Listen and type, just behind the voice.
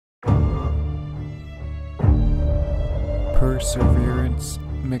Perseverance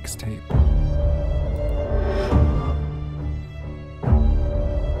Mixtape.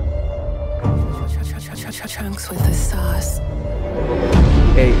 Trunks with the sauce.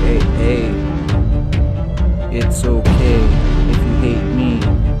 AAA. It's okay if you hate me.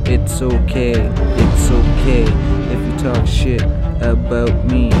 It's okay. It's okay if you talk shit about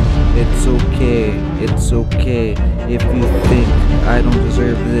me. It's okay. It's okay if you think I don't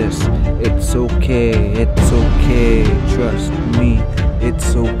deserve this. It's okay. It's okay. Trust me.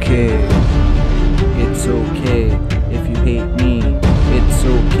 It's okay. It's okay if you hate me. It's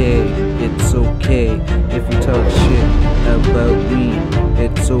okay. It's okay if you talk shit about me.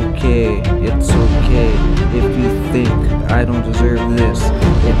 It's okay. It's okay if you think I don't deserve this.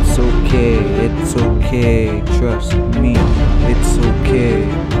 It's okay. It's okay. Trust me. It's okay.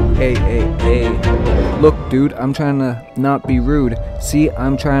 AAA. Look, dude, I'm trying to not be rude. See,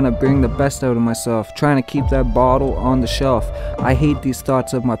 I'm trying to bring the best out of myself, trying to keep that bottle on the shelf. I hate these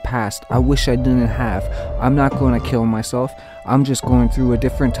thoughts of my past. I wish I didn't have. I'm not going to kill myself. I'm just going through a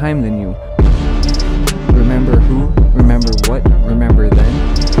different time than you. Remember who? Remember what? Remember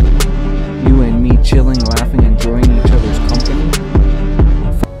then? You and me chilling, laughing, enjoying each other's company.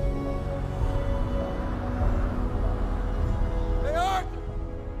 Hey, Art!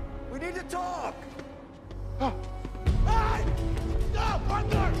 We need to talk! Hey! Stop,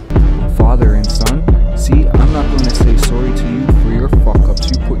 Arthur! Father and son? See, I'm not going to say sorry to you for your fuck-ups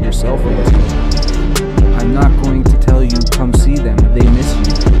you put yourself into. I'm not going to tell you come see them, they miss you.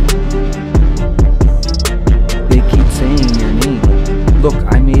 They keep saying your name. Look,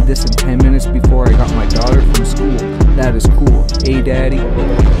 I made this in 10 minutes before I got my daughter from school. That is cool. Hey, daddy?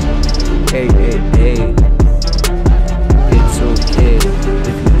 Hey, hey, hey. It's okay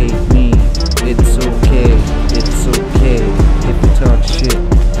if you hate me. It's okay. It's okay if you talk shit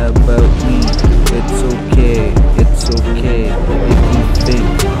about me. It's okay. It's okay if you think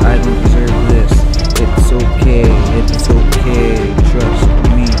I don't deserve this. It's okay. It's okay. Trust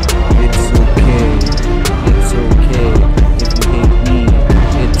me. It's okay. It's okay if you hate me.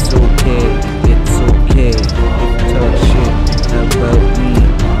 It's okay. It's okay if you talk shit about me.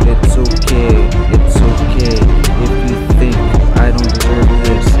 It's okay. It's okay if you think I don't deserve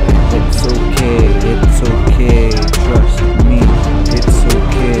this. It's okay. It's okay. Trust me. It's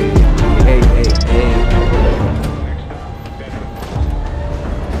okay. Hey, hey, hey.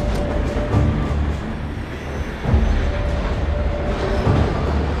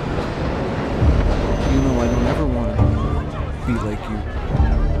 You know I don't ever want to be like you.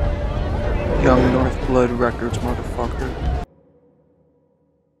 Young North Blood Records, motherfucker.